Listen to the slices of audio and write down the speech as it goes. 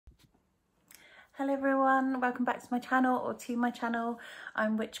Hello everyone, welcome back to my channel or to my channel.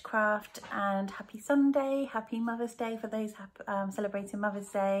 I'm Witchcraft and happy Sunday, happy Mother's Day for those celebrating Mother's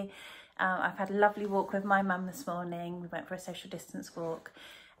Day. I've had a lovely walk with my mum this morning. We went for a social distance walk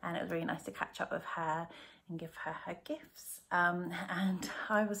and it was really nice to catch up with her and give her her gifts. And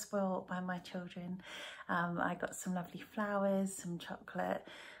I was spoiled by my children. I got some lovely flowers, some chocolate.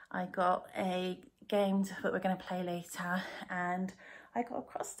 I got a game that we're going to play later, and I got a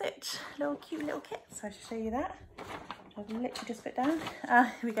cross stitch, cute little kit, so I should show you that. I've literally just put down.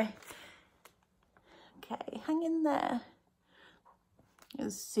 Here we go. Okay, hang in there.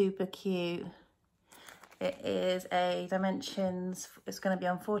 It's super cute. It is a dimensions, it's going to be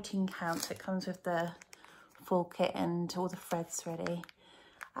on 14 count. It comes with the full kit and all the threads ready.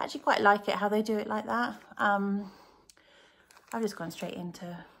 I actually quite like it how they do it like that. I've just gone straight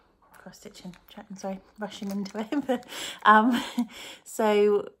into cross stitching, rushing into it. But,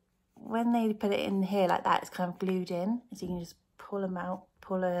 so when they put it in here like that, it's kind of glued in, so you can just pull them out,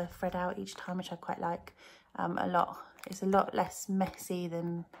 pull a thread out each time, which I quite like a lot. It's a lot less messy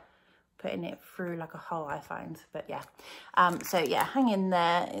than putting it through like a hole, I find. But yeah, so yeah, hang in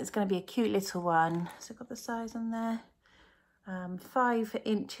there. It's going to be a cute little one. So I've got the size on there, 5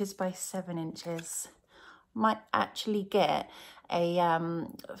 inches by 7 inches. Might actually get a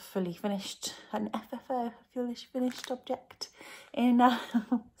fully finished, an FFO, fully finished object in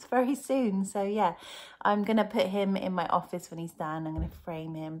very soon. So yeah, I'm gonna put him in my office when he's done. I'm gonna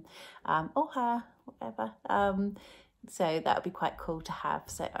frame him, or her, whatever. So that would be quite cool to have.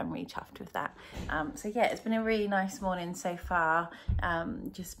 So I'm really chuffed with that. So yeah, it's been a really nice morning so far.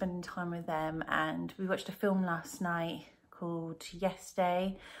 Just spending time with them, and we watched a film last night called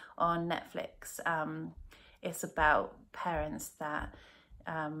Yesterday on Netflix. It's about parents that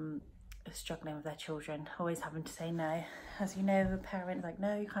are struggling with their children, always having to say no. As you know, the parent like,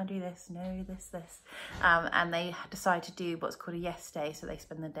 no, you can't do this, no, this. And they decide to do what's called a yes day. So they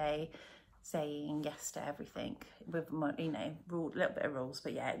spend the day saying yes to everything with, you know, a little bit of rules.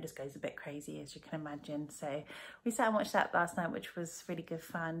 But yeah, it just goes a bit crazy, as you can imagine. So we sat and watched that last night, which was really good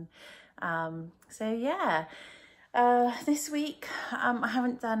fun. So yeah. This week I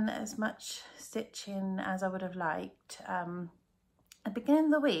haven't done as much stitching as I would have liked. At the beginning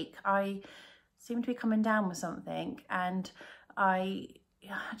of the week I seemed to be coming down with something, and I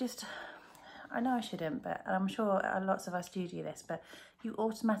know I shouldn't, but I'm sure lots of us do this, but you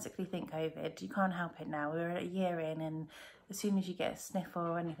automatically think COVID. You can't help it now. We're a year in, and as soon as you get a sniffle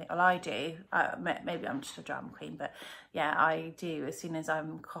or anything, well, I do, maybe I'm just a drama queen, but yeah, I do. As soon as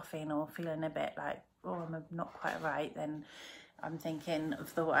I'm coughing or feeling a bit like, oh, I'm not quite right, then I'm thinking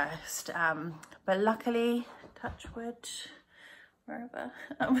of the worst. But luckily, touch wood, wherever,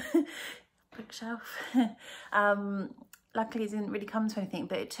 bookshelf, luckily it didn't really come to anything,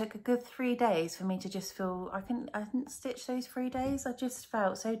 but it took a good 3 days for me to just feel, I didn't stitch those 3 days. I just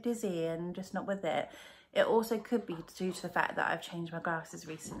felt so dizzy and just not with it. It also could be due to the fact that I've changed my glasses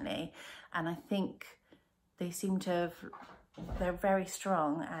recently, and I think they seem to have, they're very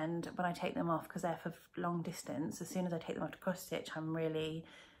strong, and when I take them off, because they're for long distance, as soon as I take them off to cross stitch, I'm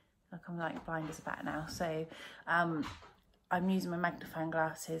like blind as a bat now. So I'm using my magnifying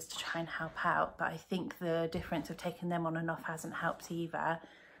glasses to try and help out, but I think the difference of taking them on and off hasn't helped either.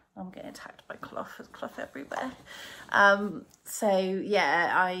 I'm getting attacked by cloth, there's cloth everywhere. So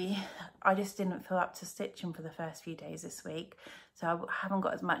yeah, I just didn't feel up to stitching for the first few days this week. So I haven't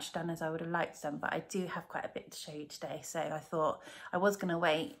got as much done as I would have liked done, but I do have quite a bit to show you today. So I thought I was going to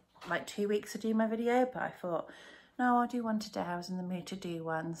wait like 2 weeks to do my video, but I thought, no, I'll do one today. I was in the mood to do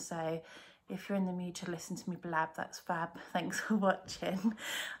one. So if you're in the mood to listen to me blab, that's fab. Thanks for watching.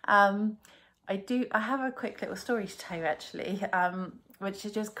 I have a quick little story to tell you actually, which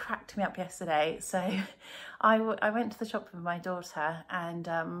just cracked me up yesterday. So I went to the shop with my daughter,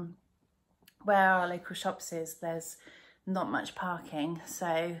 and where our local shops is, there's not much parking.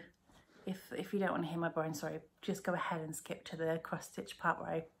 So if you don't want to hear my boring story, just go ahead and skip to the cross stitch part where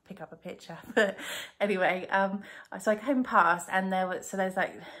I pick up a picture. But anyway, so I came past, and there's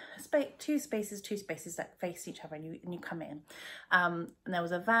like two spaces that face each other, and you come in, and there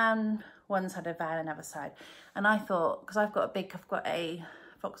was a van, one side of a van, another side, and I thought, because I've got a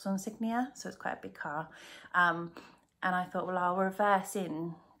Vauxhall insignia, so it's quite a big car, and I thought, well, I'll reverse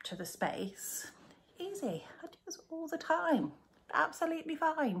in to the space. Easy, I do this all the time, absolutely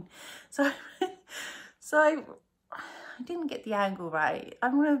fine. So I didn't get the angle right. I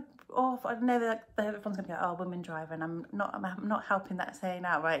know that everyone's gonna go, oh, women drive, and I'm not helping that saying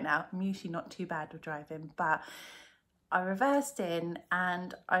out right now. I'm usually not too bad with driving, but I reversed in,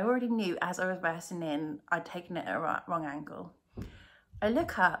 and I already knew as I was reversing in, I'd taken it at a wrong angle. I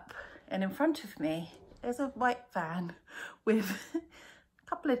look up, and in front of me there's a white van with a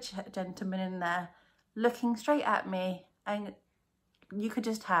couple of gentlemen in there looking straight at me, and you could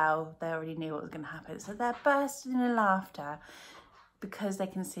just tell they already knew what was going to happen. So they're bursting in laughter because they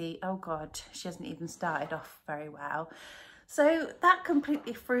can see, oh God, she hasn't even started off very well. So that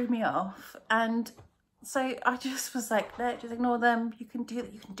completely threw me off, and so I just was like, no, just ignore them. You can do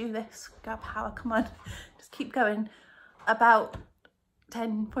that. You can do this. Girl power. Come on, just keep going. About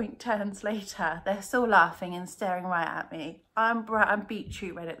 10 point turns later, they're still laughing and staring right at me. I'm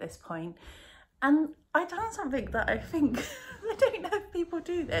beetroot red at this point, and I done something that I think I don't know if people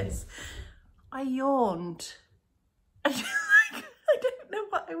do this. I yawned. I don't know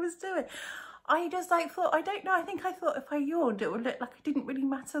what I was doing. I just like thought, I don't know, I think I thought if I yawned it would look like it didn't really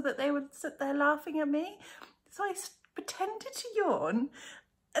matter that they would sit there laughing at me. So I pretended to yawn,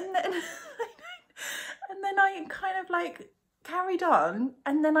 and then I kind of like carried on,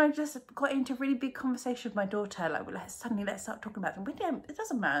 and then I just got into a really big conversation with my daughter, like, well, let's start talking about them. But yeah, it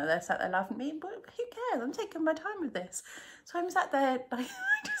doesn't matter, they're sat there laughing at me, but who cares? I'm taking my time with this. So I'm sat there, like,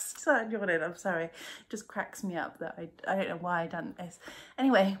 I just started yawning. I'm sorry, it just cracks me up that I don't know why I done this.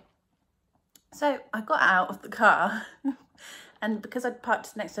 Anyway, so I got out of the car, and because I'd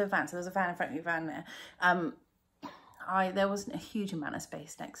parked next to a van, so there was a van in front of me, a van there, there wasn't a huge amount of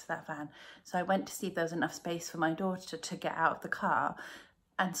space next to that van. So I went to see if there was enough space for my daughter to get out of the car,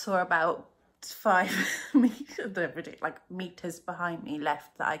 and saw about 5 meters behind me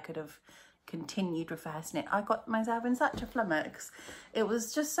left that I could have continued reversing it. I got myself in such a flummox. It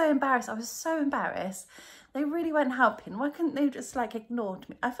was just so embarrassing. I was so embarrassed. They really weren't helping. Why couldn't they just like ignored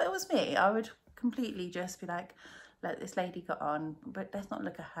me? If it was me, I would completely just be like, let this lady get on, but let's not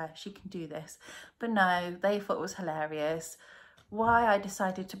look at her, she can do this. But no, they thought it was hilarious. Why I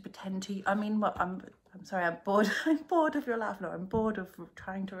decided to pretend to, I mean, what, I'm sorry, I'm bored. I'm bored of your laughing, or I'm bored of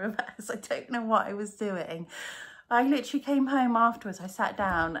trying to reverse. I don't know what I was doing. I literally came home afterwards, I sat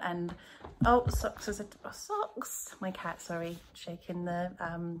down and, oh, socks, I said, oh, socks. My cat, sorry, shaking the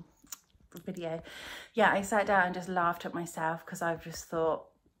video. Yeah, I sat down and just laughed at myself, because I just thought,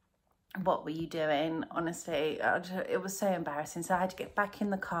 what were you doing? Honestly, it was so embarrassing. So I had to get back in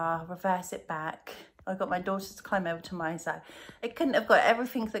the car, reverse it back. I got my daughter to climb over to my side. It couldn't have got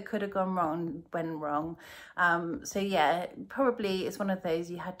everything that could have gone wrong went wrong. So yeah, probably it's one of those,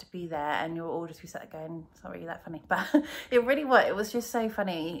 you had to be there and your orders we sat going, sorry, that funny. But it really was. It was just so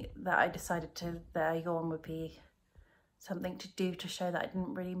funny that I decided that yawn would be something to do to show that I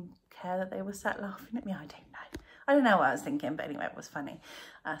didn't really care that they were sat laughing at me. I don't know what I was thinking, but anyway, it was funny.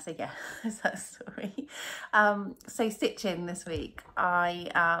 So yeah, that's that story. So stitching this week,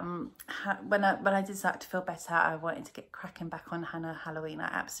 when I did start to feel better, I wanted to get cracking back on Hannah Halloween. I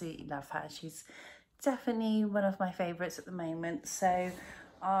absolutely love her. She's definitely one of my favourites at the moment. So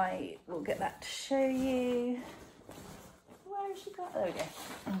I will get that to show you. Where has she got? There we go.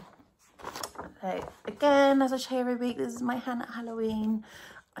 So again, as I show you every week, this is my Hannah Halloween.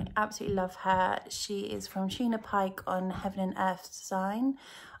 I absolutely love her. She is from Sheena Pike on Heaven and Earth Design.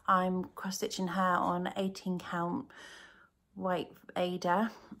 I'm cross-stitching her on 18 count white Ada,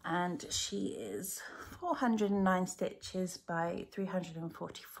 and she is 409 stitches by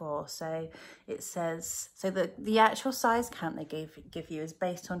 344. So it says, so the actual size count they give you is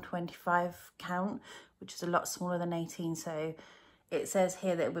based on 25 count, which is a lot smaller than 18. So it says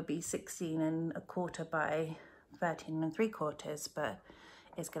here that it would be 16 1/4 by 13 3/4, but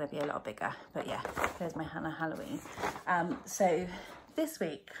it's going to be a lot bigger. But yeah, there's my Hannah Halloween. So this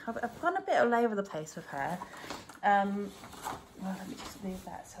week I've gone a bit all over the place with her. Well, let me just move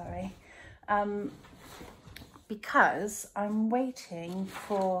that, sorry. Because I'm waiting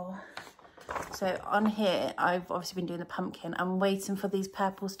for, so on here I've obviously been doing the pumpkin. I'm waiting for these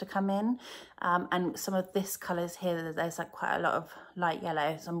purples to come in, and some of this colours here, there's like quite a lot of light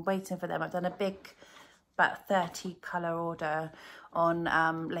yellow, so I'm waiting for them. I've done a big, about 30 colour order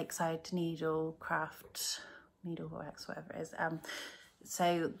on Lakeside Needleworks, whatever it is.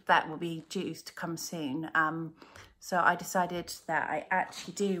 So that will be due to come soon. So I decided that I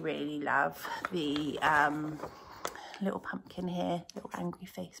actually do really love the little pumpkin here, little angry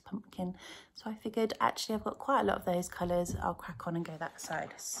face pumpkin. So I figured actually I've got quite a lot of those colours. I'll crack on and go that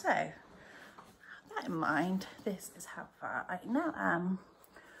side. So with that in mind, this is how far I now am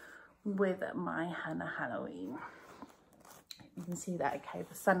with my Hannah Halloween. You can see that, okay,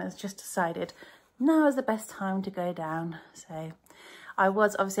 the sun has just decided now is the best time to go down. So I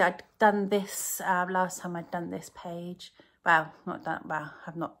was, obviously I'd done this, last time I'd done this page, well, not done, well,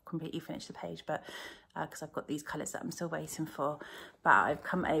 I've not completely finished the page, but because I've got these colours that I'm still waiting for, but I've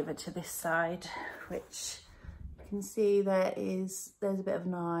come over to this side, which you can see there's a bit of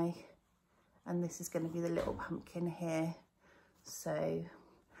an eye and this is going to be the little pumpkin here. So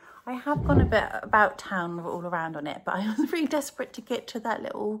I have gone a bit about town all around on it, but I was really desperate to get to that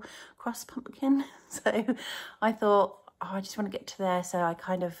little cross pumpkin. So I thought, oh, I just want to get to there. So I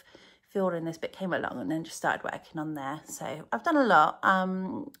kind of filled in this bit, came along and then just started working on there. So I've done a lot.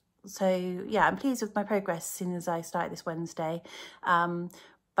 So yeah, I'm pleased with my progress since I started this Wednesday.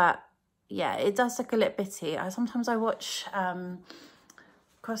 But yeah, it does look a little bitty. Sometimes I watch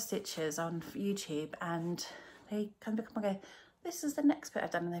cross stitchers on YouTube and they kind of come and go, this is the next bit I've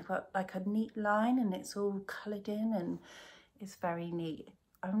done, and they've got like a neat line and it's all coloured in and it's very neat.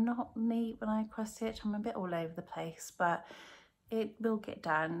 I'm not neat when I cross stitch, I'm a bit all over the place, but it will get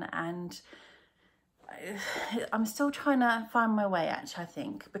done, and I'm still trying to find my way actually, I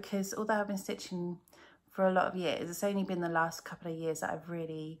think, because although I've been stitching for a lot of years, it's only been the last couple of years that I've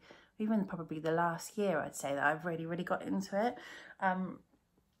really, even probably the last year I'd say, that I've really got into it.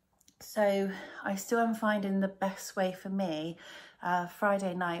 So I still am finding the best way for me.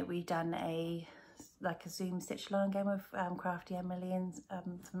 Friday night we done a Zoom stitch along again with Crafty Emily and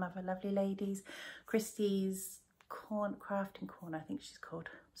some other lovely ladies. Christy's Crafting Corner, I think she's called.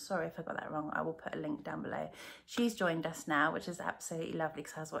 Sorry if I got that wrong, I will put a link down below. She's joined us now, which is absolutely lovely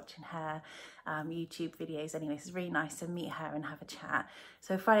because I was watching her YouTube videos anyway. It's really nice to meet her and have a chat.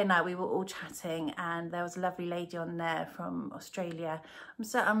 So Friday night we were all chatting, and there was a lovely lady on there from Australia.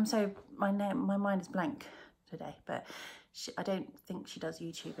 My mind is blank today, but I don't think she does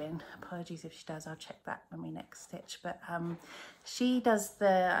YouTubing. Apologies if she does, I'll check that when we next stitch. But she does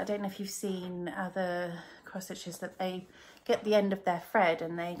I don't know if you've seen other cross stitches that they get the end of their thread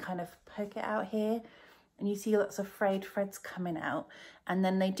and they kind of poke it out here, and you see lots of frayed threads coming out, and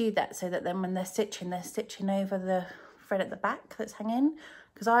then they do that so that then when they're stitching over the thread at the back that's hanging.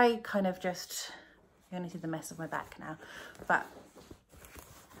 Because I kind of just, you're going to see the mess of my back now, but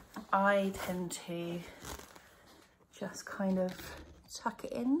I tend to just kind of tuck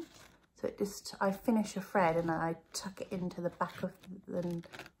it in. So I finish a thread and then I tuck it into the back of the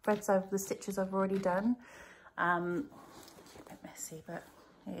threads the stitches I've already done. A bit messy, but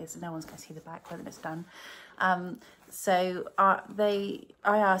it is. No one's going to see the back when it's done. So I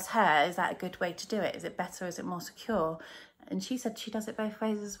asked her, is that a good way to do it? Is it better? Is it more secure? And she said she does it both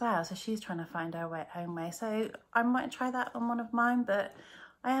ways as well. So she's trying to find her own way. So I might try that on one of mine, but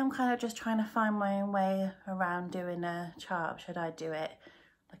I am kind of just trying to find my own way around doing a chart. Should I do it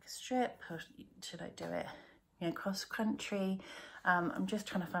like a strip, or should I do it, cross country? I'm just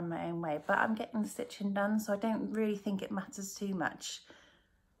trying to find my own way, but I'm getting the stitching done, so I don't really think it matters too much.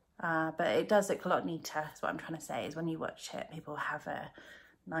 But it does look a lot neater. That's what I'm trying to say, is when you watch it, people have a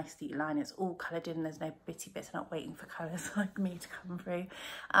nice neat line. It's all coloured in. There's no bitty bits. I'm not waiting for colours like me to come through.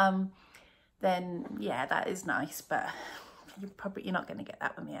 Then yeah, that is nice, but you're not going to get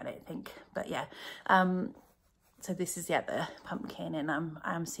that with me, I don't think. But yeah, so this is the pumpkin, and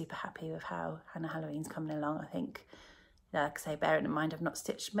I'm super happy with how Hannah Halloween's coming along. I think, like I say, bearing in mind I've not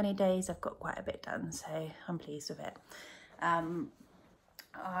stitched many days, I've got quite a bit done, so I'm pleased with it.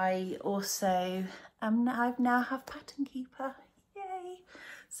 I also I now have Pattern Keeper, yay!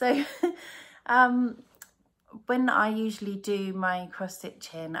 So when I usually do my cross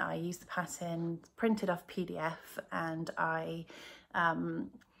stitching, I use the pattern printed off PDF, and I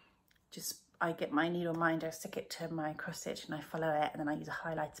get my needle minder, stick it to my cross stitch, and I follow it, and then I use a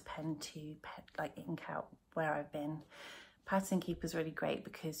highlighter pen to ink out where I've been. Pattern Keeper is really great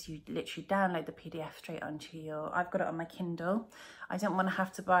because you literally download the PDF straight onto I've got it on my Kindle. I don't want to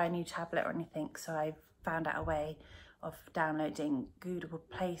have to buy a new tablet or anything, so I found out a way of downloading Goodable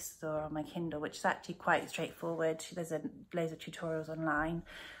Play Store on my Kindle, which is actually quite straightforward. There's loads of tutorials online,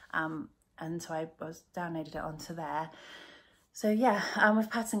 and so I downloaded it onto there. So yeah, with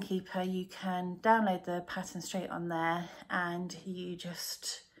Pattern Keeper you can download the pattern straight on there, and you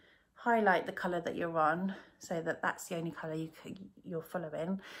just highlight the colour that you're on, so that's the only colour you're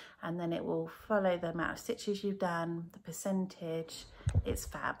following, and then it will follow the amount of stitches you've done, the percentage. It's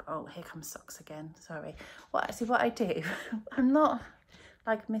fab. Oh, here comes socks again, sorry. What I do, I'm not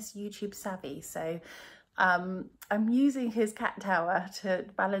like Miss YouTube savvy, so I'm using his cat tower to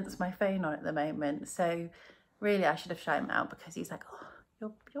balance my phone on at the moment. So really I should have shown him out, because he's like,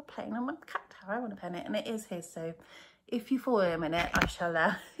 oh, you're playing on my cat tower, I want to pen it, and it is his. So if you follow him in it, I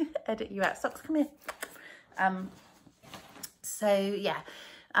shall edit you out. Socks, come here. So yeah,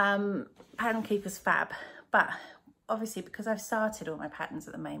 Pattern Keeper's fab, but obviously because I've started all my patterns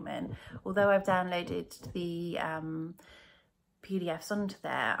at the moment, although I've downloaded the PDFs onto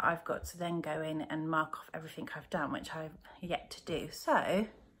there, I've got to then go in and mark off everything I've done, which I've yet to do. So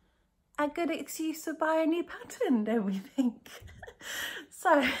a good excuse to buy a new pattern, don't we think?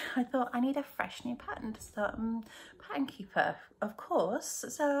 So I thought I need a fresh new pattern to start Pattern Keeper, of course,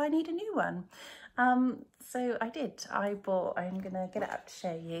 so I need a new one. So I did. I'm gonna get it up to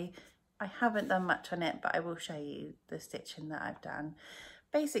show you. I haven't done much on it, but I will show you the stitching that I've done.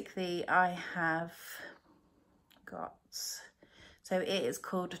 Basically, I have got, so it is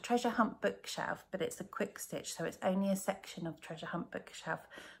called Treasure Hunt Bookshelf, but it's a quick stitch, so it's only a section of Treasure Hunt Bookshelf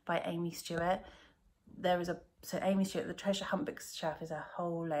by Amy Stewart. So Amy Stewart, the Treasure Hunt Bookshelf is a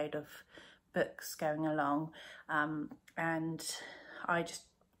whole load of books going along, and I just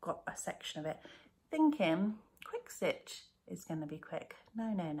got a section of it, thinking quick stitch is going to be quick.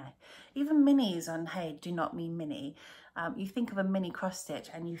 No. Even minis on Hay do not mean mini. You think of a mini cross stitch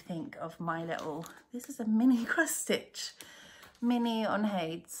and you think of my little, this is a mini cross stitch. Mini on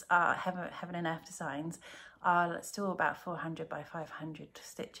Hades, Heaven and Earth Designs, are still about 400 by 500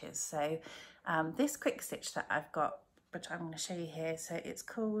 stitches. So this quick stitch that I've got, which I'm going to show you here, so it's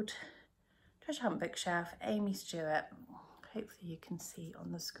called Treasure Hunt Bookshelf, Amy Stewart. Hopefully you can see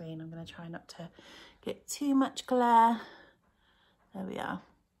on the screen. I'm going to try not to get too much glare. There we are.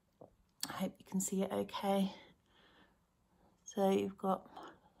 I hope you can see it okay. So you've got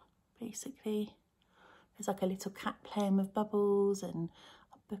basically, there's like a little cat playing with bubbles and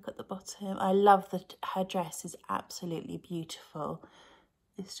a book at the bottom. I love that her dress is absolutely beautiful.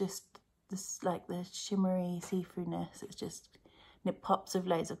 It's just this, like the shimmery see-throughness. It's just, and it pops with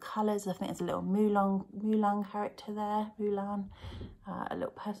loads of colours. I think there's a little Mulan character there, Mulan. A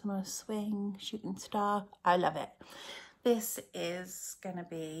little person on a swing, shooting star. I love it. This is going to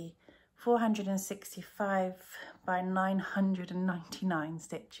be 465 by 999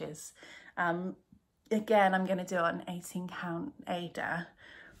 stitches. Again, I'm going to do it on 18 count Ada.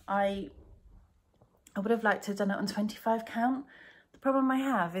 I would have liked to have done it on 25 count. The problem I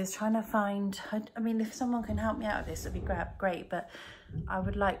have is trying to find, I mean, if someone can help me out with this, it'd be great, but I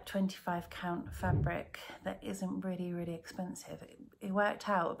would like 25 count fabric that isn't really expensive. It worked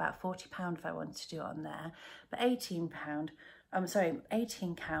out about £40 if I wanted to do it on there, but 18 count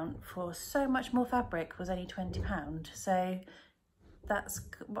for so much more fabric was only £20. So that's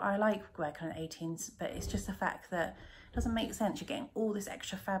what I like working on 18s, but it's just the fact that it doesn't make sense. You're getting all this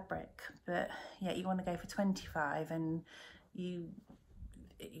extra fabric, but yeah, you want to go for 25 and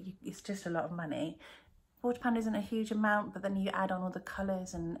it's just a lot of money. £40 isn't a huge amount, but then you add on all the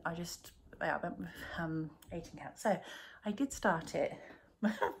colours, and I went with 18 count. So I did start it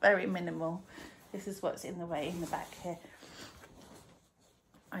very minimal. This is what's in the way in the back here.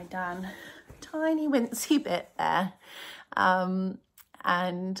 I done a tiny wincy bit there, and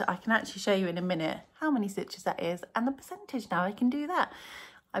I can actually show you in a minute how many stitches that is and the percentage. Now I can do that.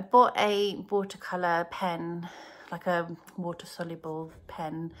 I bought a watercolour pen, like a water soluble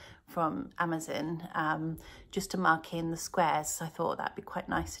pen from Amazon, just to mark in the squares. So I thought that'd be quite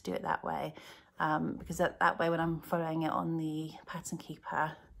nice to do it that way, because that way when I'm following it on the Pattern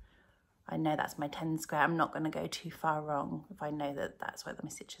Keeper, I know that's my 10 square. I'm not going to go too far wrong if I know that that's where my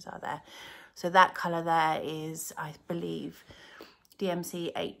stitches are there. So that colour there is, I believe,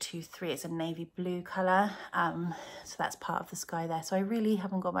 DMC 823. It's a navy blue colour, so that's part of the sky there. So I really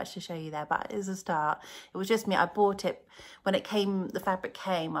haven't got much to show you there, but it is a start. It was just me. I bought it when it came, the fabric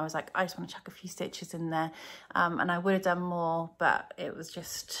came. I was like, I just want to chuck a few stitches in there, and I would have done more, but it was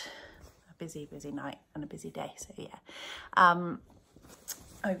just a busy night and a busy day. So yeah,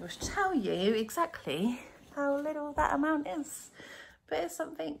 I will tell you exactly how little that amount is, but it's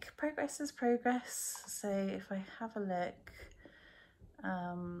something. Progress is progress. So if I have a look,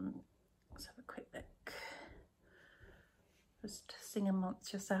 let's have a quick look. Just sing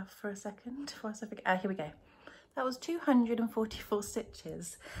amongst yourself for a second whilst I forget. Here we go. That was 244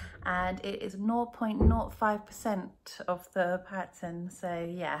 stitches, and it is 0.05% of the pattern. So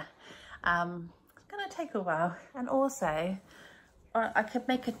yeah, it's gonna take a while. And also, I could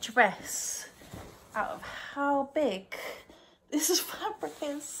make a dress out of how big this fabric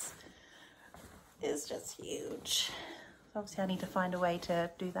is. It's just huge. Obviously I need to find a way to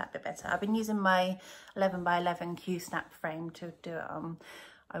do that a bit better. I've been using my 11 by 11 Q-snap frame to do it on.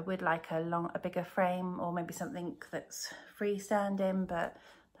 I would like a bigger frame, or maybe something that's freestanding, but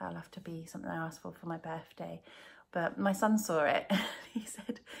that'll have to be something I asked for my birthday. But my son saw it. He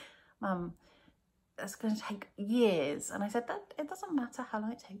said, Mum, that's going to take years. And I said, that it doesn't matter how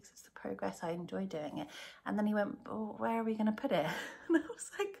long it takes, it's the progress. I enjoy doing it. And then he went, well, where are we going to put it? And I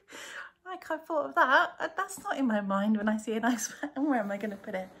was like I thought of that. That's not in my mind when I see a nice pattern. Where am I going to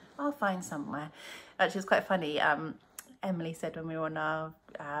put it? I'll find somewhere. Actually, it's quite funny. Emily said when we were on our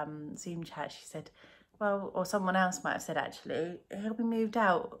Zoom chat, she said, well, or someone else might have said actually, he'll be moved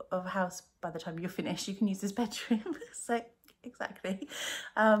out of house by the time you're finished. You can use his bedroom. So exactly.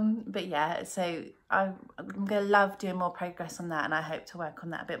 But yeah, so I'm gonna love doing more progress on that, and I hope to work on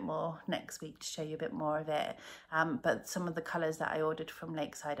that a bit more next week to show you a bit more of it. But some of the colours that I ordered from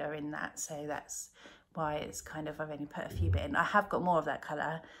Lakeside are in that, so that's why it's kind of, I've only put a few bit in. I have got more of that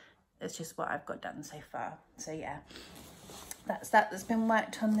colour, it's just what I've got done so far. So yeah, that's been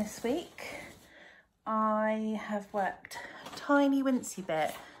worked on this week. I have worked a tiny wincy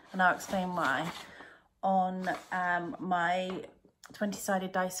bit, and I'll explain why, on my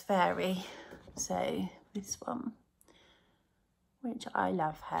 20-sided dice fairy. So this one, which I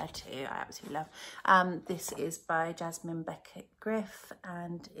love her too, I absolutely love. This is by Jasmine Beckett Griff,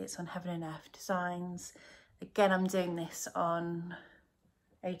 and it's on Heaven and Earth Designs. Again, I'm doing this on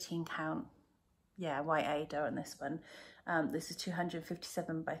 18 count, yeah, white Ada on this one. This is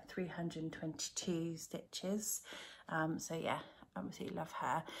 257 by 322 stitches. So yeah, absolutely love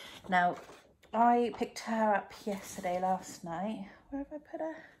her. Now, I picked her up last night. Where have I put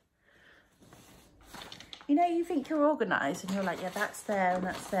her? You know, you think you're organised and you're like, yeah, that's there and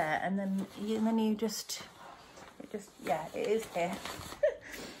that's there, and then you just, yeah, it is here.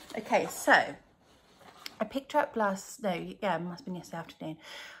 Okay, so I picked her up it must have been yesterday afternoon.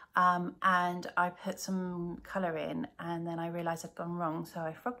 And I put some colour in, and then I realised I'd gone wrong, so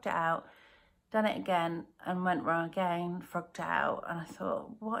I frogged it out, done it again and went wrong again, frogged it out, and I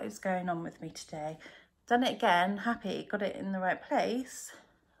thought, what is going on with me today? Done it again, happy, got it in the right place,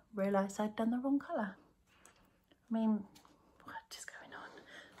 realised I'd done the wrong colour. I mean, what is going on?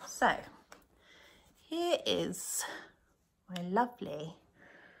 So here is my lovely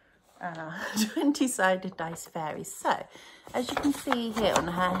 20-sided dice fairy. So as you can see here on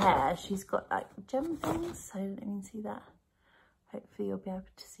her hair, she's got like gem things, so let me see that. Hopefully you'll be able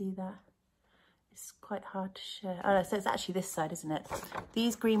to see that. It's quite hard to show. Oh no, so it's actually this side, isn't it?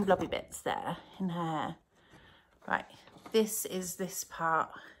 These green blobby bits there in her hair. Right, this is this part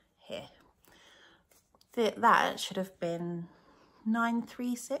here. That should have been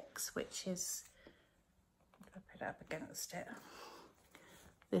 936, which is, if I put it up against it,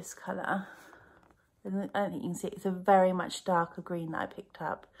 this colour. I don't think you can see it. It's a very much darker green that I picked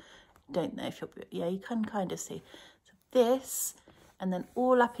up. Don't know if you'll, yeah, you can kind of see. So this, and then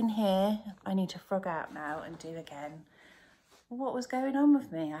all up in here, I need to frog out now and do again. What was going on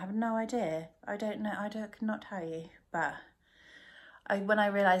with me? I have no idea. I don't know. I cannot tell you. But when I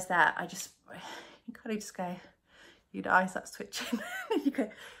realised that, you kind of just go, your eyes start switching. You go,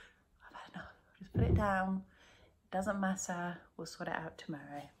 I've had enough. Just put it down. Doesn't matter, we'll sort it out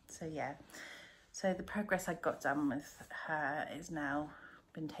tomorrow. So yeah, so the progress I got done with her is now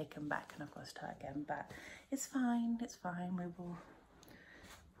been taken back, and I've got to start again, but it's fine, we will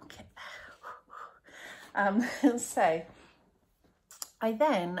get there. So I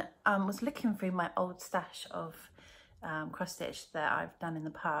then was looking through my old stash of cross stitch that I've done in the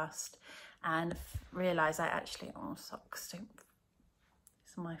past, and realised I actually, oh, socks,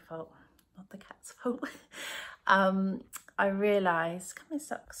 it's my fault, not the cat's fault. I realised, come here,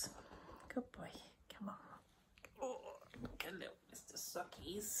 socks, good boy, come on. Oh, good little Mr.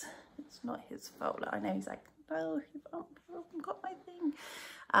 Sockies. It's not his fault. I know he's like, no, you haven't got my thing.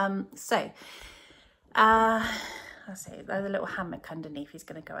 I'll say there's a little hammock underneath. He's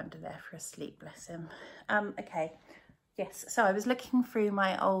going to go under there for a sleep, bless him. Okay, yes. So I was looking through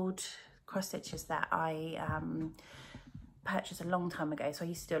my old cross stitches that I purchased a long time ago. So I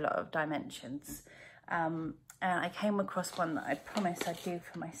used to do a lot of dimensions. And I came across one that I promised I'd do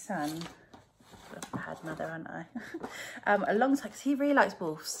for my son. A bad mother, aren't I? A long time, because he really likes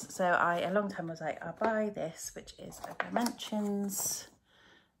wolves. So a long time I was like, I'll buy this, which is a dimensions.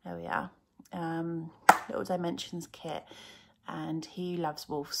 There we are. Little dimensions kit. And he loves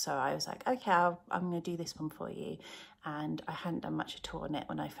wolves. So I was like, okay, I'm going to do this one for you. And I hadn't done much at all on it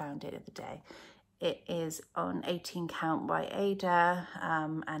when I found it the other day. It is on 18 count white Ada,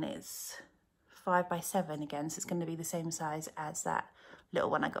 and it's 5 by 7 again, so it's going to be the same size as that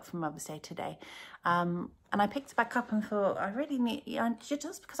little one I got from Mother's Day today. And I picked it back up and thought, I really need,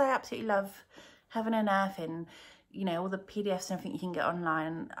 just because I absolutely love Heaven and Earth and, you know, all the PDFs and everything you can get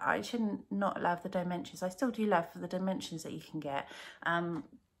online, I shouldn't not love the dimensions. I still do love the dimensions that you can get.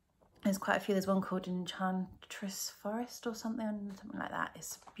 There's quite a few. There's one called Enchantress Forest or something like that.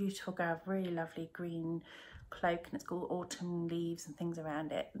 It's a beautiful girl, really lovely green cloak, and it's got autumn leaves and things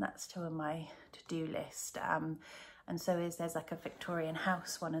around it, and that's still on my to-do list. And so there's like a Victorian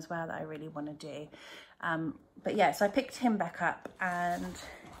house one as well that I really want to do. But yeah, so I picked him back up, and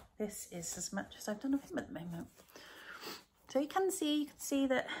this is as much as I've done of him at the moment. So you can see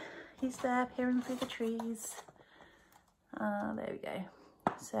that he's there peering through the trees. There we go.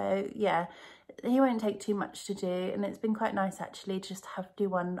 So yeah, he won't take too much to do, and it's been quite nice actually to just have to do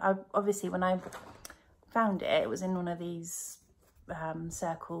one. Obviously when I found it, it was in one of these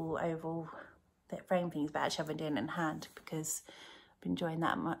circle oval frame things, but actually I've been doing it in hand because I've been enjoying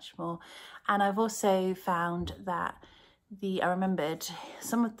that much more. And I've also found that I remembered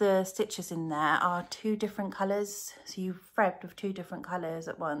some of the stitches in there are 2 different colours, so you've threaded with 2 different colours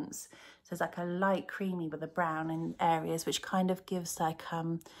at once. So there's like a light creamy with a brown in areas, which kind of gives like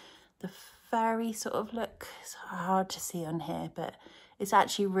the fairy sort of look. It's hard to see on here, but it's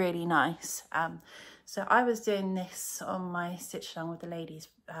actually really nice. So I was doing this on my stitch along with the ladies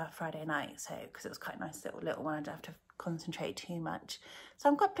Friday night, so because it was quite a nice little one, I didn't have to concentrate too much. So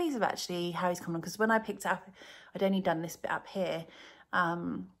I'm quite pleased with actually how he's come on, because when I picked it up, I'd only done this bit up here. I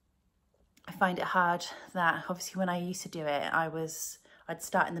find it hard that obviously when I used to do it, I'd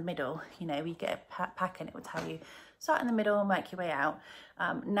start in the middle. You know, you get a pack and it would tell you start in the middle and work your way out.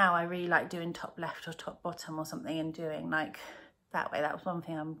 Now I really like doing top left or top bottom or something, and doing like that way. That was one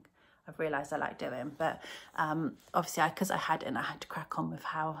thing I've realised I like doing, but obviously because I had to crack on with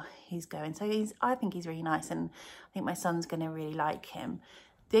how he's going. So I think he's really nice, and I think my son's going to really like him.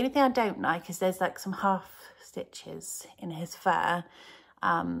 The only thing I don't like is there's like some half stitches in his fur,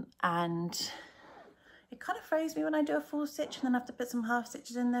 and it kind of throws me when I do a full stitch and then I have to put some half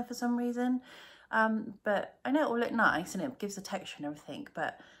stitches in there for some reason. But I know it will look nice and it gives a texture and everything,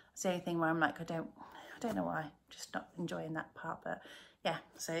 but it's the only thing where I'm like, I don't know why, just not enjoying that part. But yeah,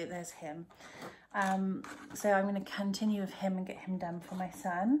 so there's him. So I'm going to continue with him and get him done for my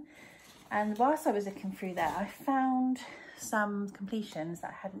son. And whilst I was looking through there, I found some completions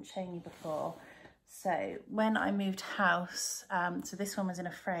that I hadn't shown you before. So when I moved house, so this one was in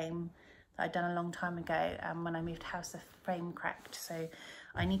a frame that I'd done a long time ago, and when I moved house the frame cracked, so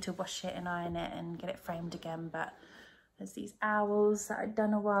I need to wash it and iron it and get it framed again. But there's these owls that I'd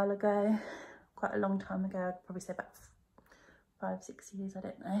done a while ago, quite a long time ago. I'd probably say about 5-6 years, I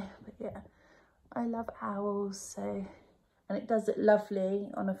don't know, but yeah, I love owls. So, and it does it lovely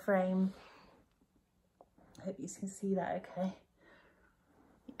on a frame. I hope you can see that okay.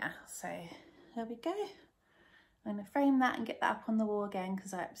 Yeah, so there we go. I'm going to frame that and get that up on the wall again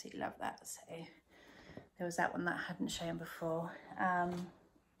because I absolutely love that. So there was that one that I hadn't shown before.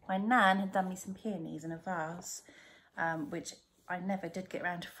 My nan had done me some peonies in a vase, which I never did get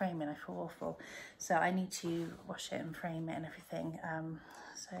around to framing. I feel awful. So I need to wash it and frame it and everything.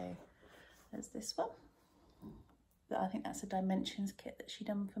 So there's this one. I think that's a dimensions kit that she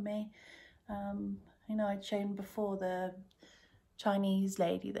done for me. You know, I'd shown before the Japanese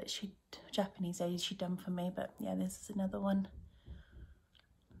lady she'd done for me, but yeah, this is another one.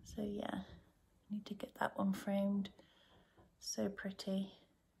 So yeah, I need to get that one framed. So pretty.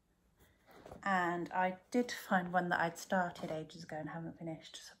 And I did find one that I'd started ages ago and haven't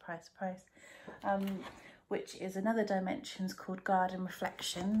finished, surprise, surprise, which is another dimensions called Garden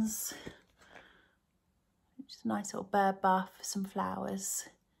Reflections, which is a nice little bird bath for some flowers.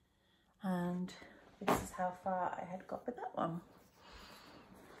 And this is how far I had got with that one.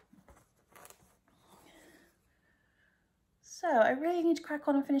 So I really need to crack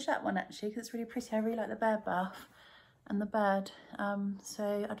on and finish that one actually, because it's really pretty. I really like the bird bath and the bird.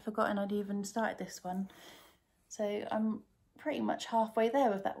 So I'd forgotten I'd even started this one. So I'm pretty much halfway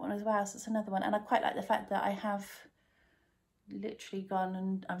there with that one as well. So it's another one. And I quite like the fact that I have literally gone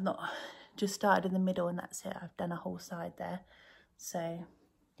and I've not just started in the middle and that's it. I've done a whole side there. So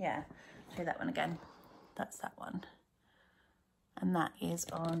yeah, show you that one again. That's that one. And that is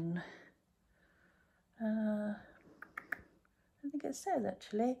on, I think it says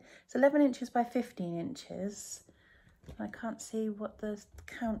actually, it's 11 inches by 15 inches. I can't see what the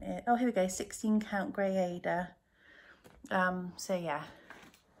count is. Oh, here we go, 16 count grey Ada. So yeah,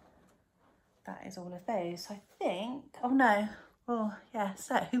 that is all of those. I think, oh no, well, yeah,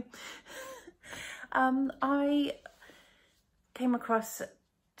 so I came across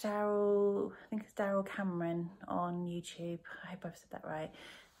Daryl, I think it's Daryl Cameron on YouTube. I hope I've said that right.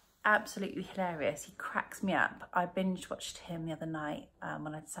 Absolutely hilarious. He cracks me up. I binge watched him the other night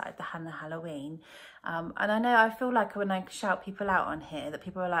when I started the Halloween. And I know I feel like when I shout people out on here that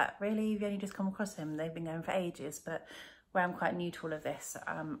people are like, really, you've only just come across him? They've been going for ages. But where I'm quite new to all of this,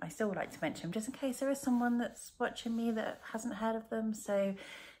 I still would like to mention him just in case there is someone that's watching me that hasn't heard of them. So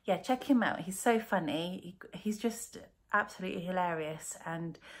yeah, check him out. He's so funny. He's just absolutely hilarious.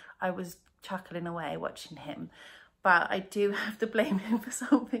 And I was chuckling away watching him. But I do have to blame him for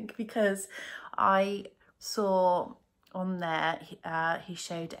something, because I saw on there he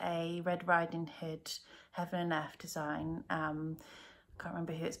showed a Red Riding Hood Heaven and Earth design I can't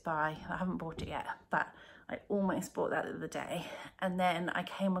remember who it's by. I haven't bought it yet, but I almost bought that the other day. And then I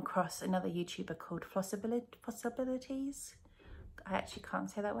came across another YouTuber called Flosstabilities. I actually can't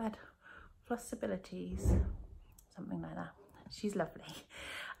say that word. Flosstabilities, something like that. She's lovely.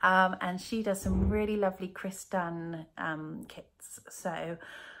 And she does some really lovely Chris Dunn kits. So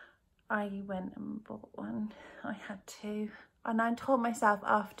I went and bought one. I had to. And I told myself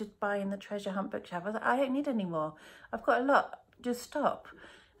after buying the treasure hunt bookshelf, I was like, I don't need any more. I've got a lot, just stop.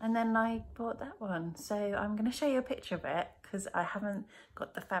 And then I bought that one. So I'm going to show you a picture of it because I haven't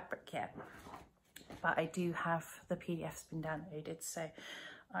got the fabric yet. But I do have the PDF's been downloaded, so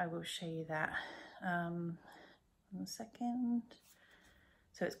I will show you that. In a second.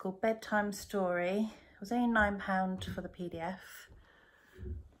 So it's called Bedtime Story. It was only £9 for the PDF.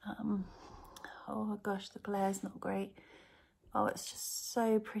 Oh gosh, the glare's not great. Oh, it's just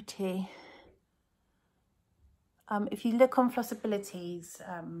so pretty. If you look on Flosstability's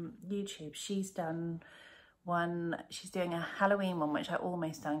YouTube, she's done one, she's doing a Halloween one, which I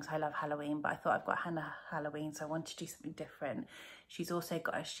almost done because I love Halloween, but I thought I've got Hannah Halloween, so I wanted to do something different. She's also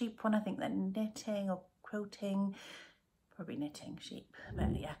got a sheep one, I think they're knitting or quilting, probably knitting sheep,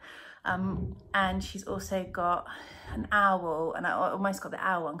 but yeah. And she's also got an owl, and I almost got the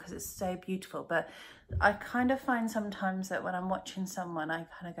owl one because it's so beautiful, but I kind of find sometimes that when I'm watching someone, I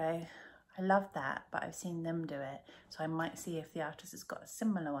kind of go, I love that, but I've seen them do it, so I might see if the artist has got a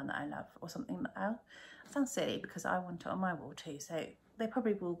similar one that I love or something like that. Sounds silly because I want it on my wall too, so they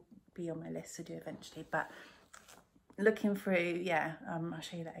probably will be on my list to do eventually. But looking through, yeah, I'll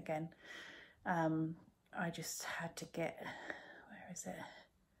show you that again. I just had to get, where is it?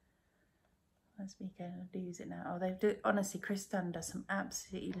 Let's me go and lose it now. Oh, they do, honestly, Chris Dunn does some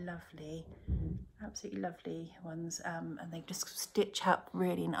absolutely lovely ones, and they just stitch up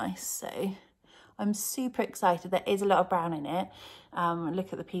really nice. So I'm super excited. There is a lot of brown in it.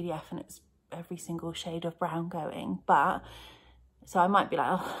 Look at the PDF and it's every single shade of brown going, but so I might be like,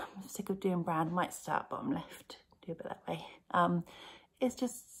 oh, I'm sick of doing brown, I might start bottom left, do a bit that way. It's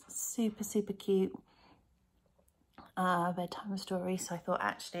just super cute. Bedtime Story, so I thought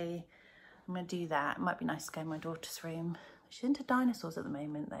actually I'm gonna do that. It might be nice to go in my daughter's room. She's into dinosaurs at the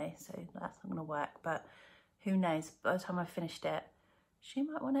moment though, so that's not gonna work, but who knows, by the time I've finished it she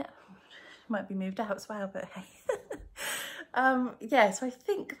might want it. She might be moved out as well, but hey. Yeah, so I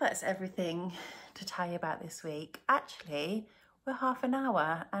think that's everything to tell you about this week. Actually, we're half an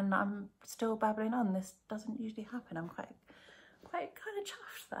hour and I'm still babbling on. This doesn't usually happen. I'm quite kind of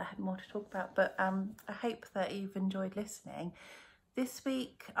chuffed that I had more to talk about, but I hope that you've enjoyed listening. This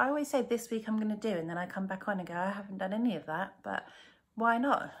week, I always say this week I'm going to do, and then I come back on and go, I haven't done any of that, but why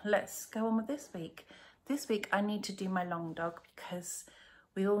not? Let's go on with this week. This week I need to do my long dog because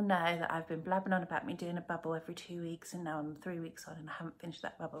we all know that I've been blabbing on about me doing a bubble every 2 weeks, and now I'm 3 weeks on and I haven't finished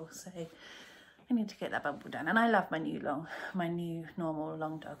that bubble, so I need to get that bubble done. And I love my new normal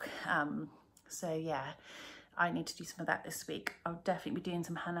long dog. So yeah, I need to do some of that this week. I'll definitely be doing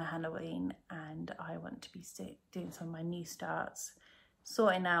some Hannah Halloween, and I want to be doing some of my new starts,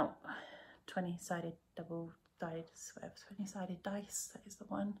 sorting out 20-sided double-sided, 20-sided dice, that is the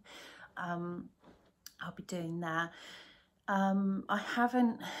one. I'll be doing that. I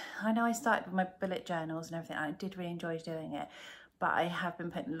know I started with my bullet journals and everything. I did really enjoy doing it, but I have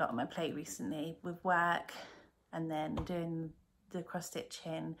been putting a lot on my plate recently with work, and then doing the cross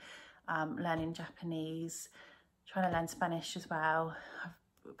stitching, learning Japanese, trying to learn Spanish as well.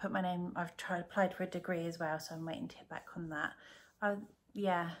 I've put my name, applied for a degree as well, so I'm waiting to hear back on that.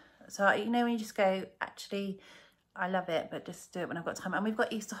 Yeah, so you know when you just go, actually I love it, but just do it when I've got time. And we've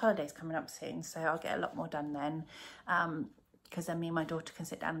got Easter holidays coming up soon, so I'll get a lot more done then, because then me and my daughter can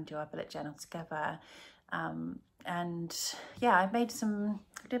sit down and do our bullet journal together. And yeah, I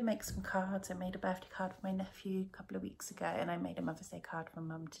did make some cards. I made a birthday card for my nephew a couple of weeks ago, and I made a Mother's Day card for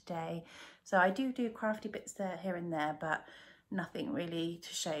Mum today. So I do crafty bits there, here and there, but nothing really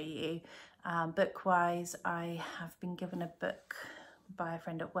to show you. Book wise, I have been given a book by a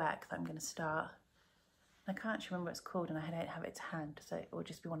friend at work that I'm going to start. I can't actually remember what it's called, and I don't have it to hand, so it will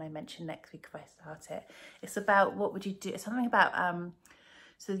just be one I mention next week if I start it. It's about what would you do, it's something about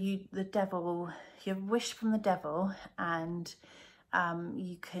so the devil, you have a wish from the devil, and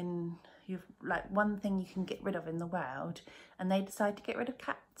you've like one thing you can get rid of in the world, and they decide to get rid of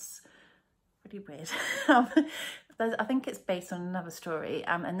cats. Pretty weird. I think it's based on another story,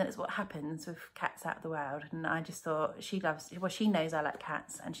 and that's what happens with cats out of the world. And I just thought, she knows I like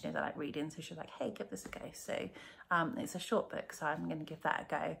cats, and she knows I like reading, so she was like, hey, give this a go. So it's a short book, so I'm going to give that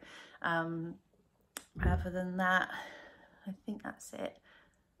a go. Other than that, I think that's it.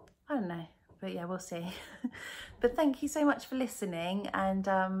 I don't know. but yeah, we'll see. But thank you so much for listening, and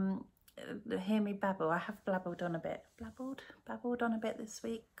hear me babble. I have babbled on a bit this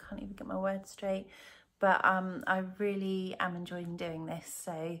week. Can't even get my words straight, but I really am enjoying doing this.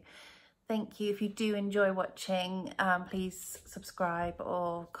 So thank you. If you do enjoy watching, please subscribe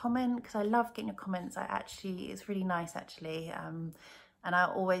or comment, because I love getting your comments. It's really nice actually, and I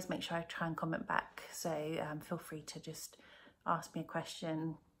always make sure I try and comment back. So feel free to just ask me a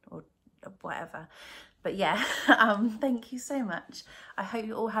question or whatever. But yeah, thank you so much. I hope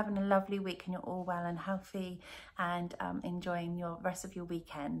you're all having a lovely week and you're all well and healthy, and enjoying your rest of your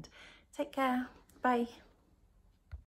weekend. Take care. Bye.